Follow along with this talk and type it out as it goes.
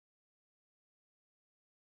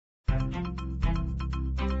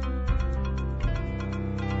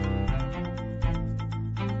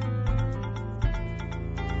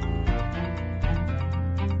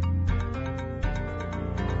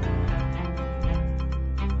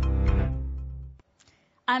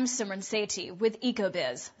I'm Simran Sethi with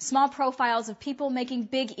ECOBIZ, small profiles of people making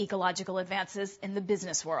big ecological advances in the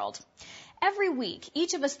business world. Every week,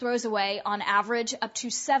 each of us throws away, on average, up to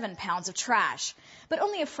 7 pounds of trash. But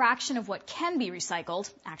only a fraction of what can be recycled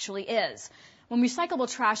actually is. When recyclable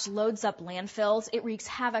trash loads up landfills, it wreaks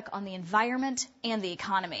havoc on the environment and the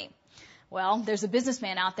economy. Well, there's a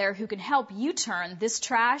businessman out there who can help you turn this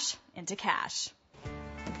trash into cash.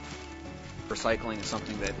 Recycling is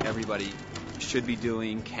something that everybody should be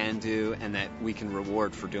doing, can do, and that we can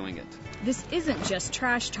reward for doing it. This isn't just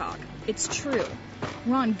trash talk. It's true.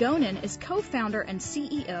 Ron Gonen is co-founder and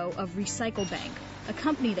CEO of Recyclebank, a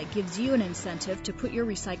company that gives you an incentive to put your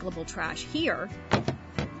recyclable trash here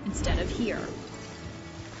instead of here.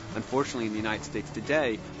 Unfortunately, in the United States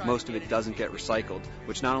today, most of it doesn't get recycled,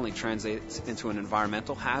 which not only translates into an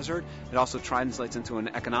environmental hazard, it also translates into an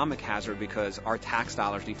economic hazard because our tax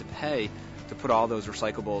dollars need to pay to put all those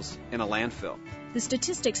recyclables in a landfill. The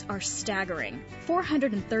statistics are staggering.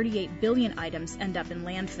 438 billion items end up in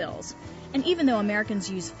landfills. And even though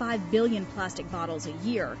Americans use 5 billion plastic bottles a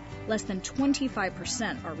year, less than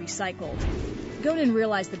 25% are recycled. Gonen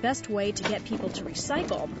realized the best way to get people to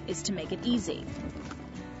recycle is to make it easy.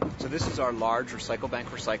 So this is our large Recyclebank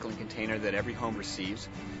recycling container that every home receives.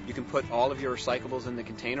 You can put all of your recyclables in the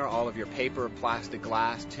container, all of your paper, plastic,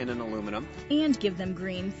 glass, tin, and aluminum. And give them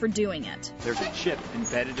green for doing it. There's a chip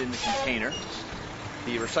embedded in the container.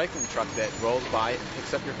 The recycling truck that rolls by and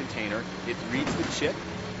picks up your container, it reads the chip,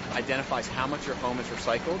 identifies how much your home is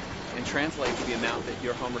recycled, and translates the amount that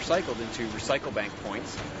your home recycled into Recyclebank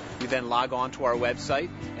points. You then log on to our website,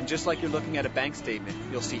 and just like you're looking at a bank statement,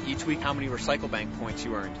 you'll see each week how many Recyclebank points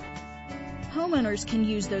you earned. Homeowners can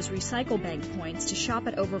use those Recyclebank points to shop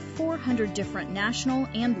at over 400 different national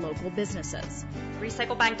and local businesses.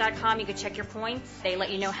 Recyclebank.com, you can check your points. They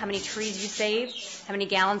let you know how many trees you saved, how many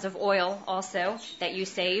gallons of oil also that you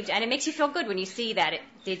saved, and it makes you feel good when you see that it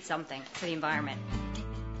did something for the environment.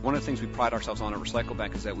 One of the things we pride ourselves on at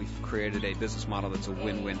Recyclebank is that we've created a business model that's a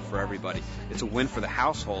win-win for everybody. It's a win for the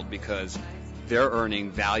household because they're earning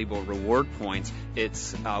valuable reward points.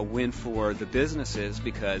 It's a win for the businesses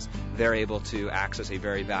because they're able to access a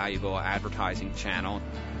very valuable advertising channel.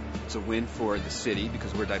 It's a win for the city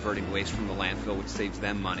because we're diverting waste from the landfill, which saves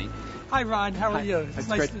them money. Hi, Ron. How are you?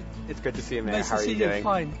 It's good to see you, man. Nice How to are see you you. doing?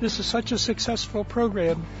 Fine. This is such a successful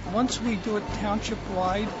program. Once we do it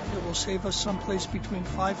township-wide, it will save us someplace between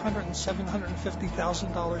 $500,000 and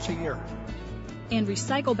 $750,000 a year. And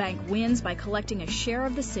Recyclebank wins by collecting a share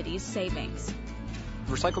of the city's savings.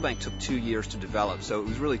 Recyclebank took 2 years to develop, so it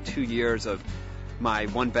was really 2 years of my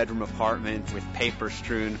one-bedroom apartment with paper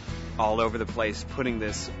strewn all over the place, putting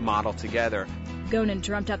this model together. Gonen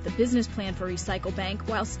dreamt up the business plan for Recyclebank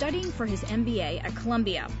while studying for his MBA at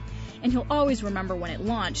Columbia. And he'll always remember when it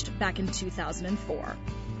launched back in 2004. I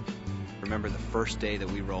remember the first day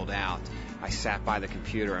that we rolled out, I sat by the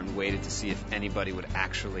computer and waited to see if anybody would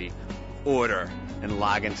actually order and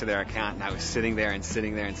log into their account. And I was sitting there and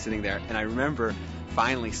sitting there and sitting there. And I remember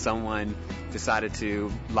finally someone decided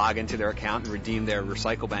to log into their account and redeem their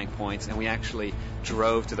Recyclebank points, and we actually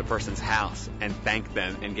drove to the person's house and thanked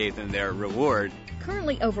them and gave them their reward.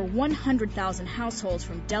 Currently, over 100,000 households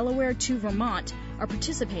from Delaware to Vermont are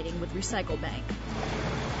participating with Recyclebank.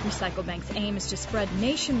 Recyclebank's aim is to spread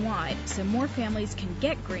nationwide so more families can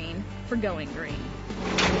get green for going green.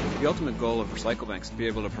 The ultimate goal of Recyclebank is to be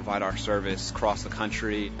able to provide our service across the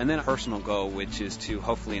country, and then a personal goal, which is to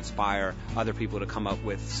hopefully inspire other people to come up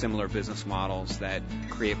with similar business models that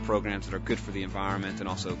create programs that are good for the environment and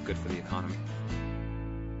also good for the economy.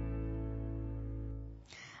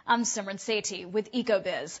 I'm Simran Sethi with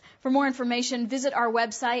ECOBIZ. For more information, visit our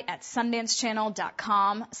website at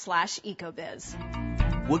sundancechannel.com/ecobiz.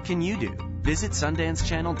 What can you do? Visit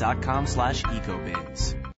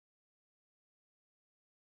sundancechannel.com/ecobiz.